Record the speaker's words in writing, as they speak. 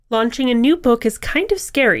Launching a new book is kind of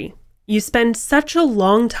scary. You spend such a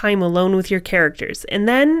long time alone with your characters, and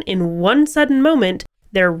then, in one sudden moment,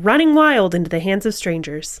 they're running wild into the hands of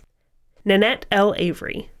strangers. Nanette L.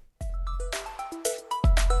 Avery.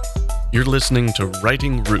 You're listening to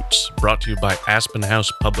Writing Roots, brought to you by Aspen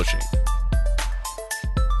House Publishing.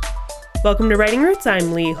 Welcome to Writing Roots.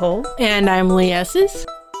 I'm Lee Hull. And I'm Lee Esses.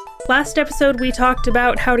 Last episode, we talked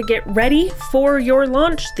about how to get ready for your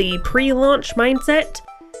launch, the pre-launch mindset.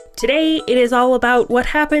 Today, it is all about what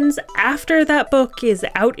happens after that book is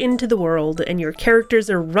out into the world and your characters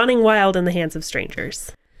are running wild in the hands of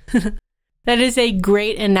strangers. That is a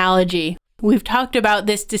great analogy. We've talked about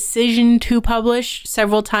this decision to publish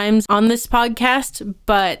several times on this podcast,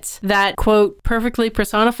 but that quote perfectly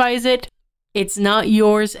personifies it. It's not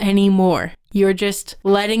yours anymore. You're just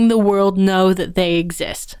letting the world know that they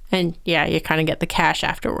exist. And yeah, you kind of get the cash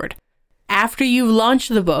afterward. After you launch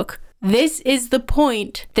the book, this is the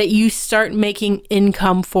point that you start making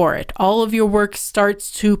income for it. All of your work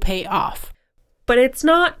starts to pay off. But it's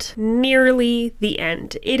not nearly the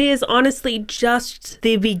end. It is honestly just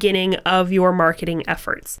the beginning of your marketing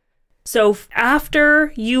efforts. So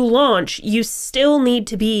after you launch, you still need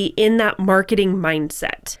to be in that marketing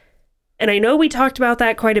mindset. And I know we talked about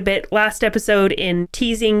that quite a bit last episode in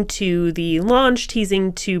teasing to the launch,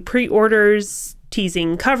 teasing to pre-orders,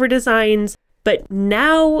 teasing cover designs. But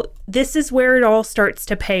now this is where it all starts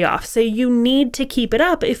to pay off. So you need to keep it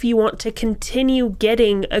up if you want to continue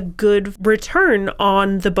getting a good return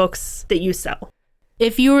on the books that you sell.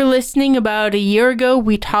 If you were listening about a year ago,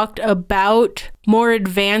 we talked about more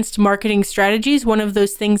advanced marketing strategies. One of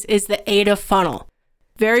those things is the AIDA funnel.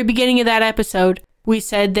 Very beginning of that episode, we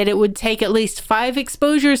said that it would take at least 5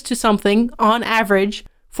 exposures to something on average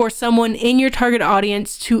for someone in your target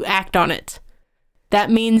audience to act on it. That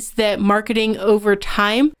means that marketing over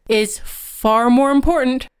time is far more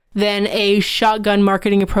important than a shotgun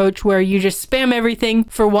marketing approach where you just spam everything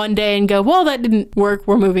for one day and go, well, that didn't work,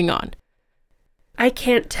 we're moving on. I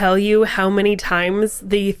can't tell you how many times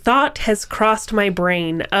the thought has crossed my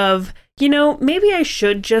brain of, maybe I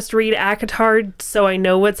should just read ACOTAR so I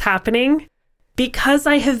know what's happening, because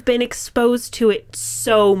I have been exposed to it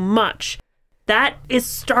so much. That is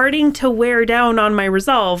starting to wear down on my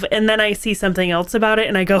resolve, and then I see something else about it,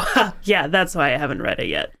 and I go, yeah, that's why I haven't read it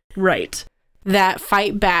yet. Right. That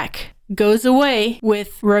fight back goes away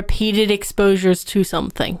with repeated exposures to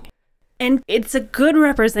something. And it's a good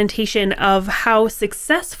representation of how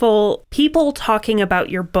successful people talking about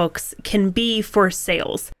your books can be for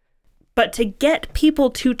sales. But to get people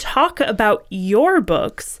to talk about your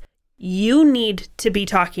books, you need to be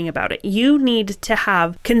talking about it. You need to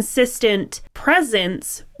have consistent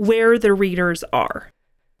presence where the readers are.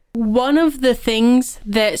 One of the things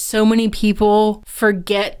that so many people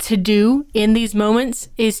forget to do in these moments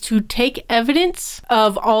is to take evidence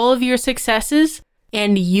of all of your successes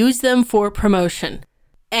and use them for promotion.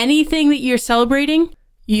 Anything that you're celebrating,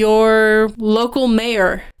 your local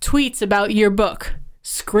mayor tweets about your book.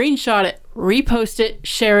 Screenshot it, repost it,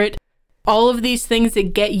 share it. All of these things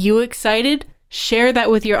that get you excited, share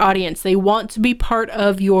that with your audience. They want to be part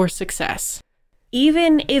of your success.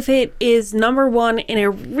 Even if it is number one in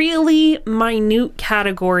a really minute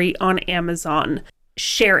category on Amazon,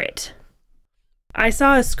 share it. I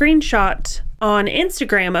saw a screenshot on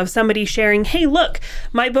Instagram of somebody sharing, hey, look,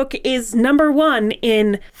 my book is number one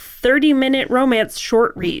in 30-minute romance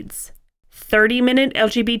short reads, 30-minute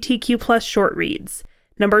LGBTQ plus short reads,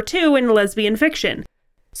 number 2 in lesbian fiction.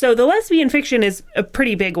 So the lesbian fiction is a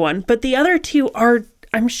pretty big one, but the other 2 are,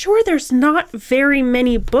 I'm sure there's not very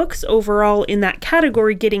many books overall in that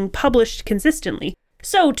category getting published consistently.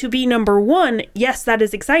 So to be number 1, yes, that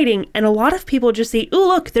is exciting. And a lot of people just say, ooh,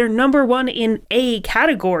 look, they're number 1 in a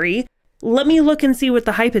category. Let me look and see what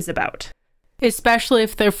the hype is about. Especially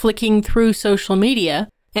if they're flicking through social media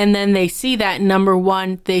and then they see that number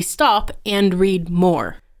 1, they stop and read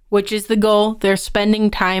more, which is the goal. They're spending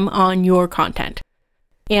time on your content.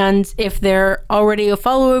 And if they're already a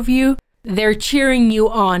follower of you, they're cheering you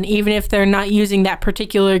on, even if they're not using that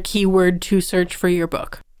particular keyword to search for your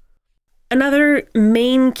book. Another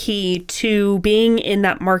main key to being in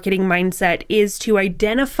that marketing mindset is to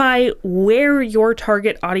identify where your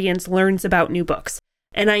target audience learns about new books.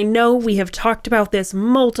 And I know we have talked about this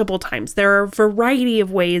multiple times. There are a variety of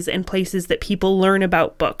ways and places that people learn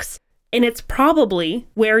about books. And it's probably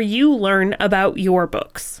where you learn about your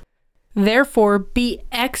books. Therefore, be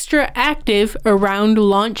extra active around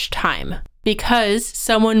launch time because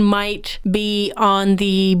someone might be on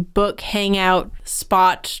the book hangout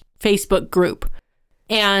spot Facebook group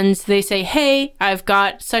and they say, hey, I've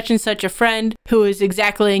got such and such a friend who is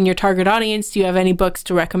exactly in your target audience. Do you have any books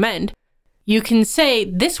to recommend? You can say,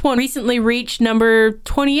 this one recently reached number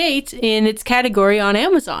 28 in its category on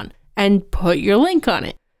Amazon, and put your link on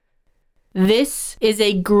it. This is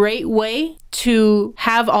a great way to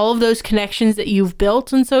have all of those connections that you've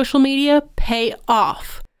built on social media pay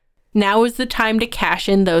off. Now is the time to cash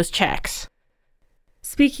in those checks.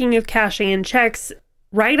 Speaking of cashing in checks,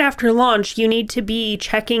 right after launch, you need to be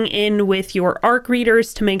checking in with your ARC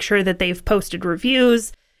readers to make sure that they've posted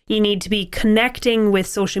reviews. You need to be connecting with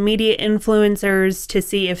social media influencers to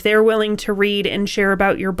see if they're willing to read and share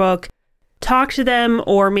about your book. Talk to them,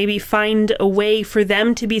 or maybe find a way for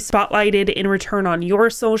them to be spotlighted in return on your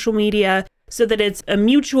social media so that it's a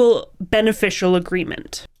mutual beneficial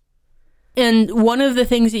agreement. And one of the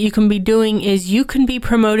things that you can be doing is you can be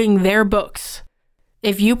promoting their books.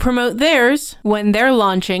 If you promote theirs when they're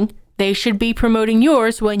launching, they should be promoting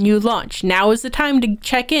yours when you launch. Now is the time to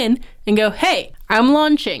check in and go, hey, I'm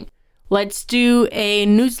launching. Let's do a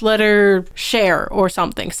newsletter share or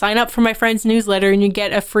something. Sign up for my friend's newsletter and you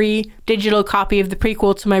get a free digital copy of the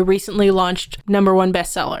prequel to my recently launched #1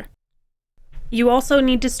 bestseller. You also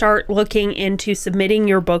need to start looking into submitting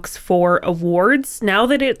your books for awards. Now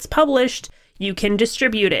that it's published, you can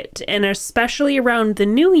distribute it. And especially around the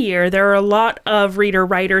new year, there are a lot of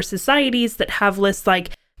reader-writer societies that have lists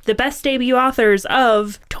like the best debut authors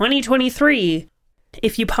of 2023.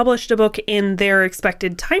 If you published a book in their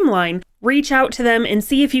expected timeline, reach out to them and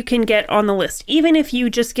see if you can get on the list. Even if you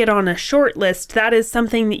just get on a short list, that is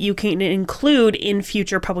something that you can include in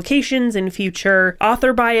future publications, in future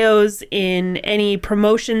author bios, in any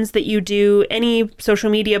promotions that you do, any social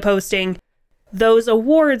media posting. Those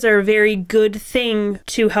awards are a very good thing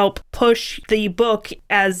to help push the book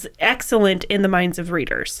as excellent in the minds of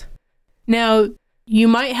readers. Now, you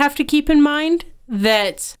might have to keep in mind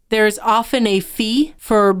that there's often a fee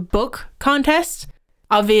for book contests.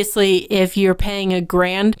 Obviously, if you're paying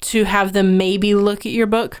 $1,000 to have them maybe look at your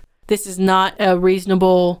book, this is not a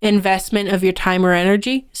reasonable investment of your time or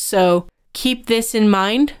energy. So keep this in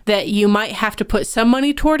mind, that you might have to put some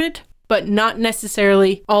money toward it, but not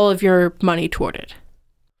necessarily all of your money toward it.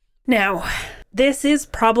 Now, this is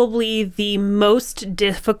probably the most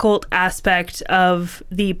difficult aspect of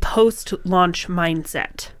the post-launch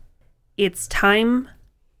mindset. It's time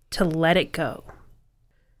to let it go.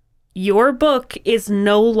 Your book is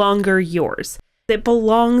no longer yours. It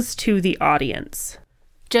belongs to the audience.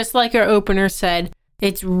 Just like our opener said,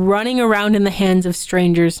 it's running around in the hands of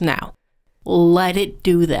strangers now. Let it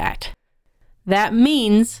do that. That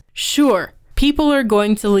means, sure, people are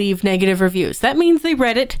going to leave negative reviews. That means they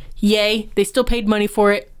read it. Yay, they still paid money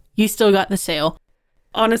for it. You still got the sale.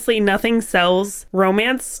 Honestly, nothing sells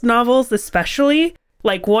romance novels, especially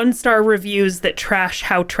like 1-star reviews that trash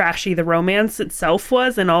how trashy the romance itself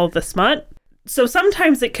was and all of the smut. So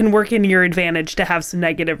sometimes it can work in your advantage to have some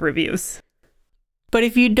negative reviews. But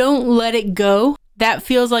if you don't let it go, that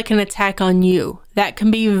feels like an attack on you. That can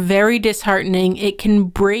be very disheartening. It can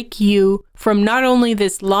break you from not only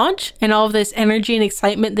this launch and all of this energy and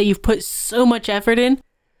excitement that you've put so much effort in,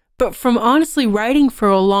 but from honestly writing for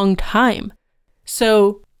a long time.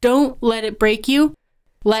 So don't let it break you.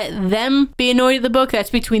 Let them be annoyed at the book.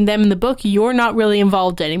 That's between them and the book. You're not really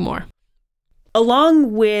involved anymore.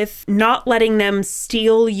 Along with not letting them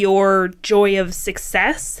steal your joy of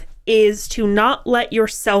success is to not let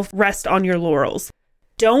yourself rest on your laurels.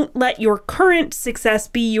 Don't let your current success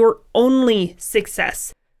be your only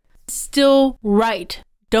success. Still write.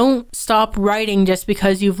 Don't stop writing just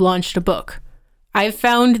because you've launched a book. I've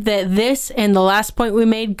found that this and the last point we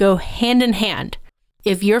made go hand in hand.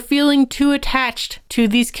 If you're feeling too attached to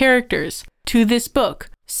these characters, to this book,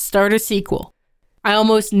 start a sequel. I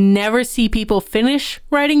almost never see people finish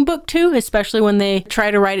writing book 2, especially when they try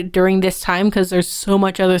to write it during this time because there's so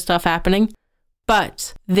much other stuff happening.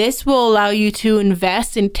 But this will allow you to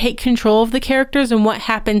invest and take control of the characters and what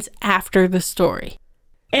happens after the story.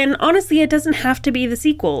 And honestly, it doesn't have to be the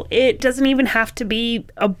sequel. It doesn't even have to be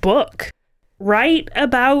a book. Write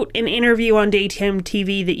about an interview on daytime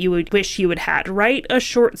TV that you would wish you had had. Write a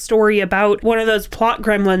short story about one of those plot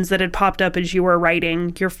gremlins that had popped up as you were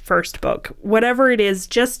writing your first book. Whatever it is,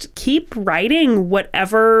 just keep writing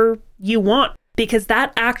whatever you want, because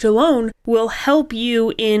that act alone will help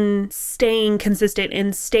you in staying consistent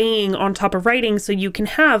and staying on top of writing so you can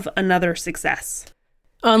have another success.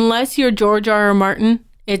 Unless you're George R.R. Martin,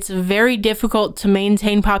 it's very difficult to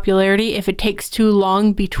maintain popularity if it takes too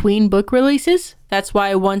long between book releases. That's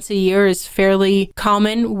why once a year is fairly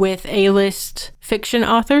common with A-list fiction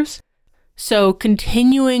authors. So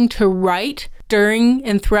continuing to write during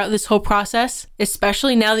and throughout this whole process,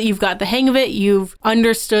 especially now that you've got the hang of it, you've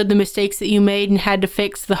understood the mistakes that you made and had to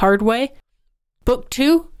fix the hard way. Book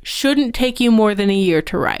 2 shouldn't take you more than a year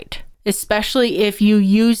to write, especially if you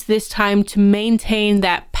use this time to maintain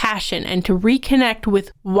that passion and to reconnect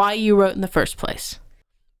with why you wrote in the first place.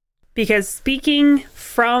 Because speaking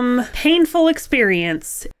from painful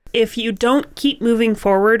experience, if you don't keep moving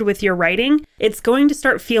forward with your writing, it's going to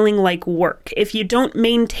start feeling like work. If you don't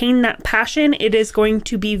maintain that passion, it is going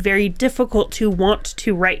to be very difficult to want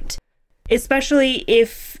to write, especially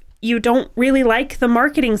if you don't really like the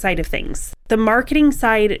marketing side of things. The marketing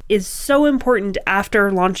side is so important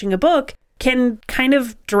after launching a book, can kind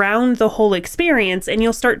of drown the whole experience, and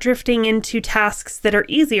you'll start drifting into tasks that are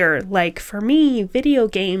easier, like for me, video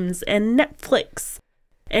games and Netflix,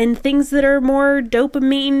 and things that are more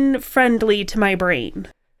dopamine friendly to my brain.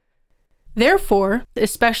 Therefore,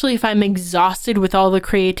 especially if I'm exhausted with all the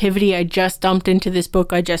creativity I just dumped into this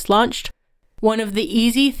book I just launched, one of the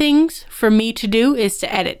easy things for me to do is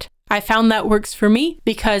to edit. I found that works for me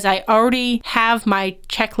because I already have my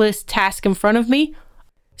checklist task in front of me.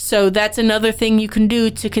 So that's another thing you can do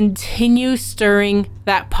to continue stirring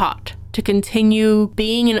that pot, to continue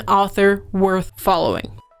being an author worth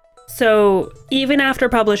following. So even after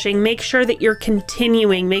publishing, make sure that you're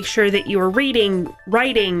continuing, make sure that you're reading,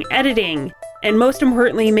 writing, editing, and most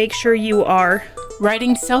importantly, make sure you are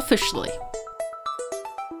writing selfishly.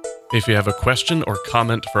 If you have a question or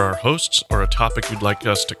comment for our hosts or a topic you'd like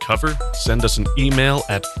us to cover, send us an email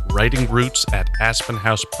at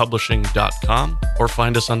writingroots@aspenhousepublishing.com or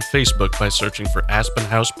find us on Facebook by searching for Aspen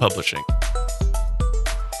House Publishing.